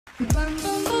Tfam,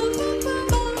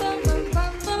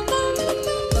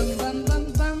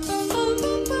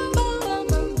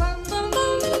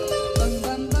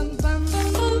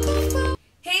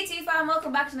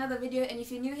 welcome back to another video. And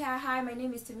if you're new here, hi, my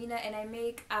name is Temina and I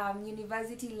make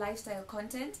university lifestyle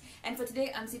content. And for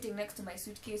today I'm sitting next to my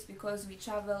suitcase because we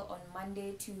travel on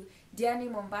Monday to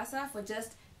Diani, Mombasa for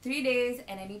just 3 days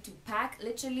and I need to pack.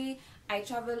 Literally, I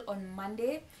travel on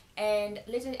Monday and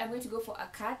literally I'm going to go for a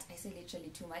cut. I say literally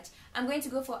too much. I'm going to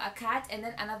go for a cut and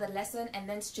then another lesson and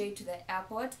then straight to the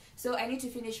airport. So I need to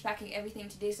finish packing everything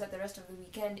today so that the rest of the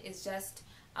weekend is just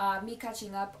me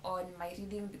catching up on my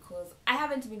reading because I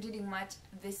haven't been reading much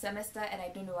this semester and I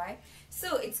don't know why.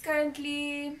 So it's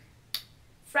currently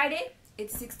Friday,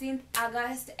 it's 16th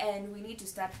August and we need to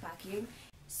start packing.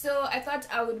 So I thought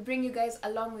I would bring you guys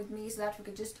along with me so that we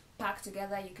could just pack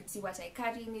together. You could see what I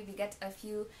carry, maybe get a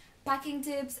few packing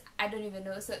tips, I don't even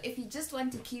know. So if you just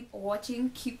want to keep watching,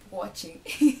 keep watching.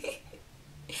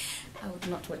 I would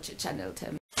not watch your channel,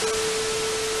 Tim.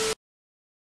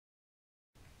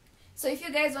 So if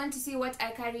you guys want to see what I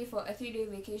carry for a 3-day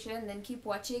vacation, then keep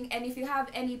watching. And if you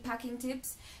have any packing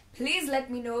tips, please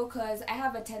let me know because I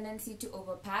have a tendency to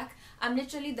overpack. I'm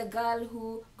literally the girl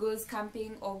who goes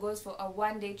camping or goes for a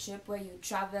 1-day trip where you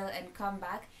travel and come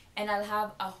back and I'll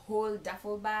have a whole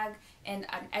duffel bag and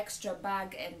an extra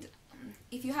bag. And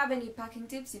if you have any packing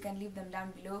tips, you can leave them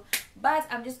down below. But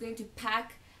I'm just going to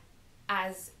pack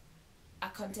as a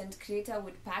content creator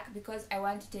would pack because I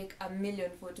want to take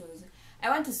 1,000,000 photos. I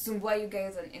want to sumbua you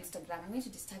guys on Instagram. I'm going to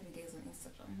disturb you guys on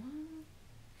Instagram.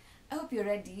 I hope you're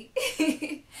ready.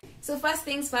 So first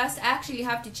things first, I actually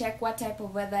have to check what type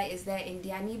of weather is there in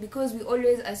Diani because we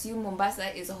always assume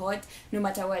Mombasa is hot no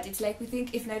matter what. It's like we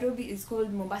think if Nairobi is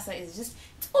cold, Mombasa is just,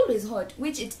 it's always hot,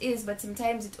 which it is, but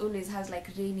sometimes it always has like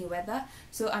rainy weather.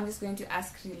 So I'm just going to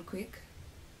ask real quick.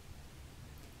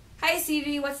 Hi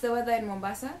Siri, what's the weather in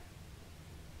Mombasa?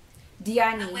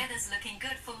 Diani. The weather's looking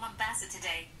good for Mombasa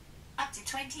today. Up to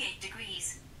 28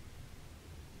 degrees.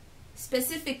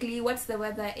 Specifically, what's the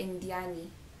weather in Diani?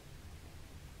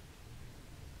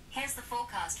 Here's the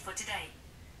forecast for today.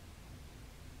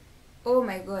 Oh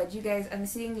my god, you guys, I'm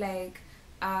seeing like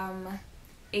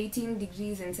 18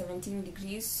 degrees and 17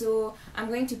 degrees. So I'm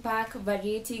going to pack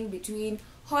varying between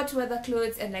hot weather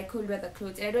clothes and like cold weather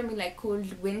clothes. And I don't mean like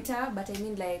cold winter, but I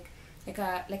mean like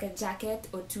a jacket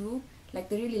or two, like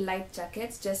the really light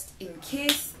jackets just in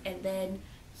case. And then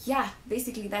yeah,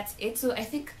 basically that's it. So I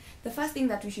think the first thing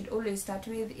that we should always start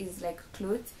with is like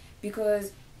clothes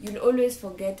because you'll always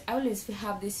forget. I always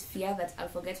have this fear that I'll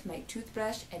forget my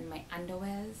toothbrush and my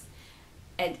underwears,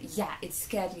 and yeah, it's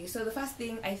scary. So the first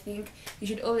thing I think you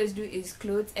should always do is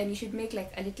clothes, and you should make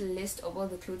like a little list of all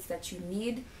the clothes that you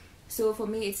need. So for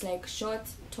me it's like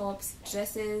shorts, tops,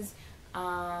 dresses,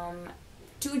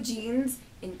 2 jeans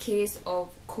in case of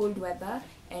cold weather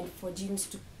and for jeans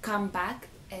to come back.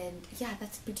 And yeah,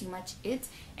 that's pretty much it.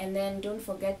 And then don't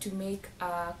forget to make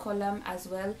a column as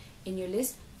well in your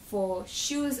list for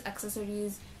shoes,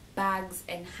 accessories, bags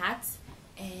and hats.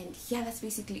 And yeah, that's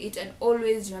basically it. And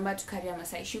always remember to carry a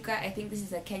Masai shuka. I think this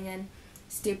is a Kenyan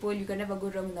staple. You can never go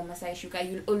wrong with a Masai shuka.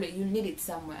 You'll need it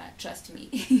somewhere, trust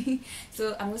me.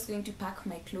 So I'm just going to pack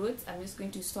my clothes. I'm just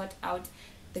going to sort out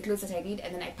the clothes that I need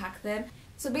and then I pack them.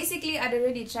 So basically I'd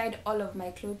already tried all of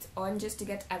my clothes on just to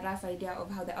get a rough idea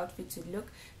of how the outfits would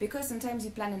look, because sometimes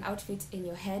you plan an outfit in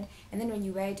your head and then when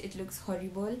you wear it, it looks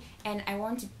horrible, and I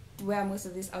want to wear most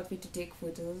of this outfit to take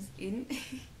photos in.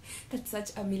 That's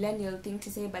such a millennial thing to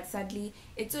say, but sadly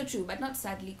it's so true. But not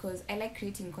sadly, because I like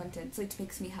creating content, so it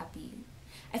makes me happy.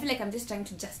 I feel like I'm just trying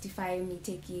to justify me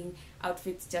taking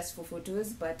outfits just for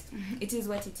photos, but it is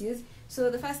what it is.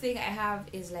 So the first thing I have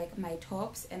is like my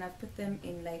tops, and I've put them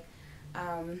in like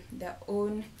their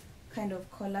own kind of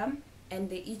column, and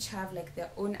they each have like their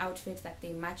own outfit that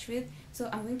they match with. So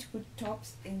I'm going to put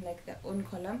tops in like their own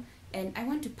column, and I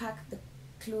want to pack the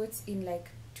clothes in like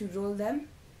to roll them.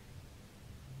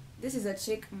 This is a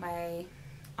trick my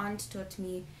aunt taught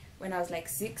me when I was like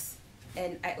 6,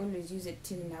 and I always use it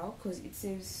till now because it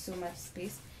saves so much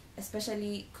space,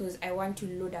 especially because I want to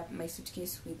load up my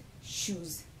suitcase with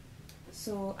shoes.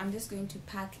 So I'm just going to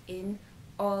pack in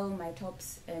all my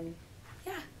tops, and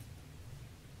yeah.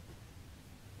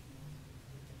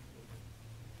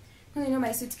 Well, you know,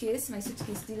 my suitcase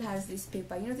still has this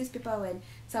paper. You know this paper when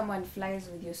someone flies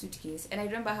with your suitcase? And I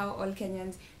remember how all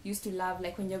Kenyans used to love,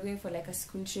 like when you're going for like a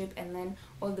school trip and then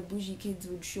all the bougie kids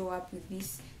would show up with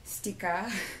this sticker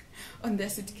on their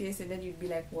suitcase, and then you'd be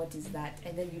like, what is that?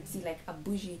 And then you'd see like a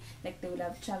bougie, like they would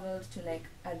have traveled to like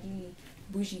a really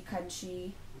bougie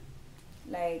country,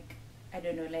 like I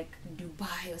don't know, like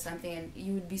Dubai or something, and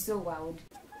you would be so wowed.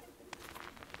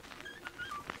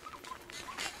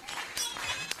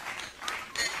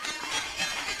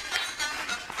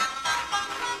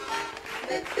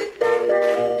 Okay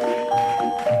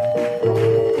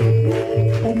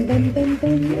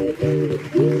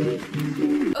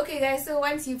guys, so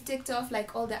once you've ticked off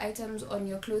like all the items on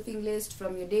your clothing list,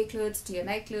 from your day clothes to your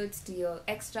night clothes to your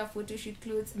extra photo shoot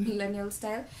clothes, millennial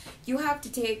style, you have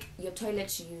to take your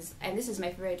toiletries. And this is my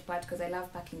favorite part because I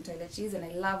love packing toiletries and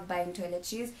I love buying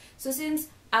toiletries. So since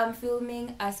I'm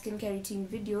filming a skincare routine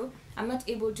video, I'm not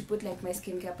able to put like my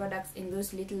skincare products in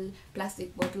those little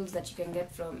plastic bottles that you can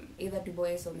get from either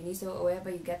Dubois or Miniso or wherever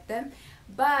you get them,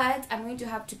 but I'm going to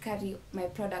have to carry my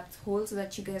products whole so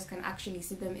that you guys can actually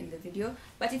see them in the video.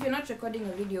 But if you're not recording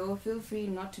a video, feel free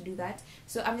not to do that.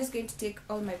 So I'm just going to take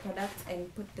all my products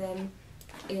and put them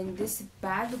in this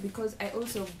bag because I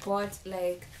also bought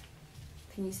like,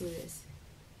 can you see this?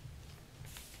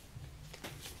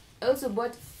 I also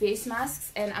bought face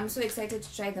masks and I'm so excited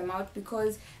to try them out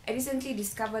because I recently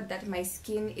discovered that my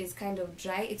skin is kind of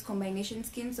dry. It's combination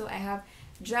skin, so I have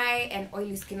dry and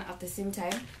oily skin at the same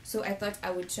time. So I thought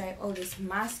I would try all these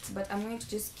masks, but I'm going to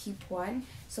just keep one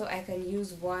so I can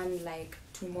use one like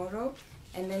tomorrow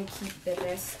and then keep the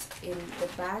rest in the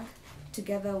bag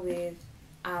together with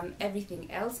everything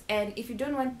else. And if you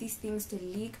don't want these things to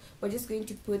leak, we're just going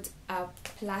to put a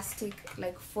plastic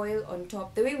like foil on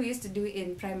top, the way we used to do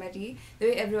in primary, the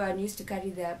way everyone used to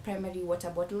carry their primary water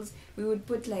bottles. We would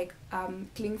put like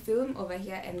cling film over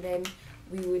here and then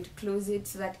we would close it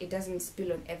so that it doesn't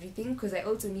spill on everything, because I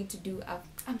also need to do a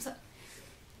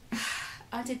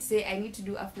I wanted to say I need to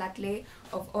do a flat lay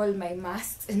of all my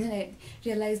masks, and then I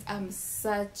realized I'm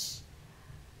such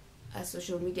a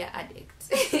social media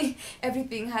addict.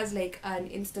 Everything has like an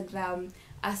Instagram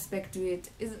aspect to it.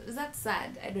 Is that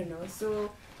sad? I don't know. So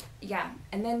yeah,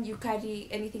 and then you carry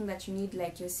anything that you need,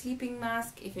 like your sleeping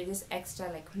mask if you're just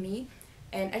extra like me,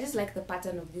 and I just like the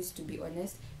pattern of this, to be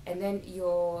honest. And then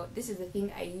this is the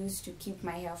thing I use to keep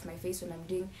my hair off my face when I'm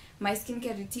doing my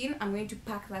skincare routine. I'm going to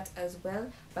pack that as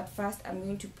well, but first I'm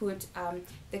going to put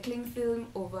the cling film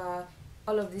over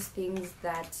all of these things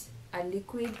that are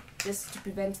liquid, just to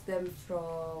prevent them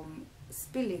from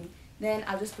spilling. Then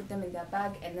I'll just put them in their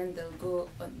bag and then they'll go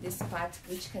on this part,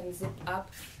 which can zip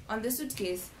up on the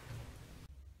suitcase.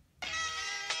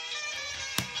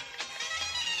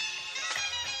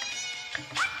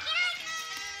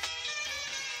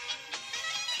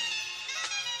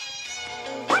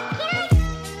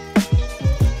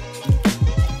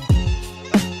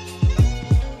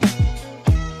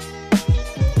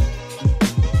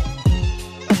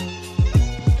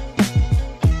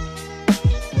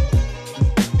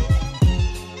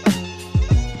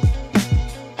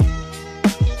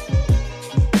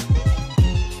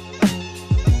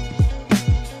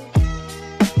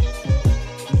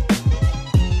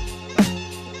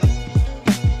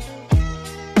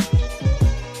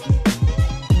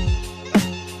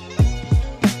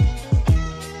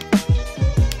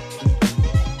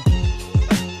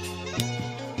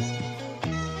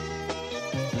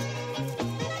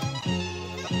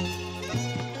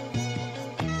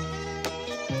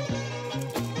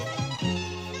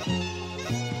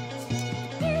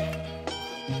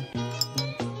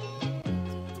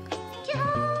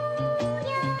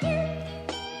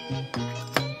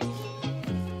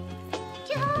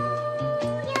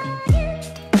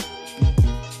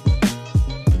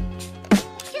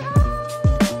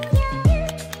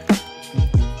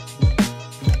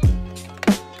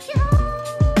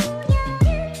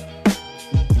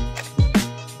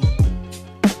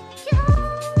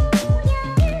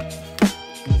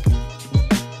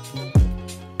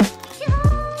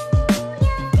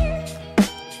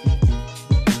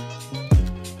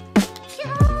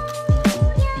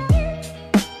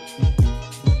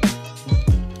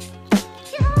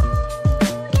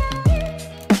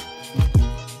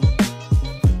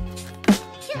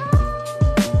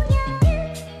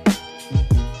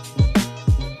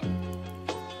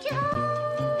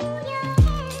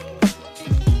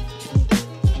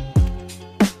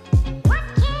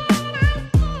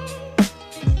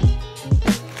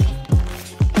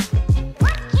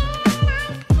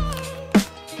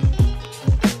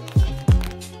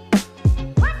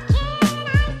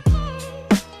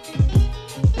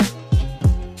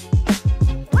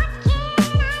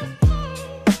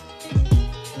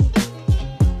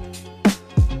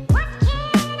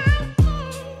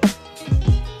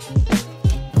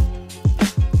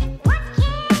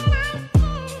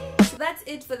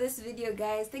 For this video,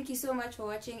 guys, thank you so much for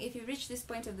watching. If you reached this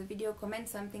point of the video, comment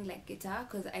something like guitar,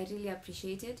 because I really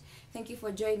appreciate it. Thank you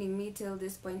for joining me till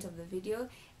this point of the video,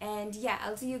 and yeah,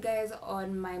 I'll see you guys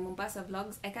on my Mombasa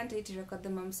vlogs. I can't wait to record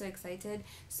them. I'm so excited.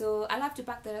 So I'll have to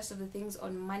pack the rest of the things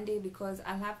on Monday because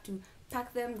I'll have to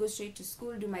pack them, go straight to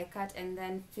school, do my cut, and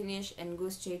then finish and go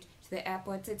straight to the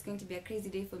airport. So it's going to be a crazy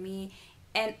day for me,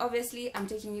 and obviously I'm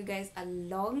taking you guys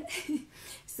along.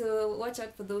 So watch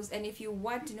out for those, and if you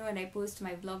want to know when I post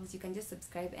my vlogs, you can just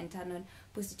subscribe and turn on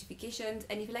post notifications.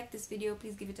 And if you like this video,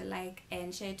 please give it a like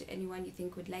and share it to anyone you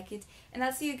think would like it, and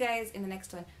I'll see you guys in the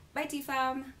next one. Bye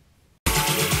Tfam.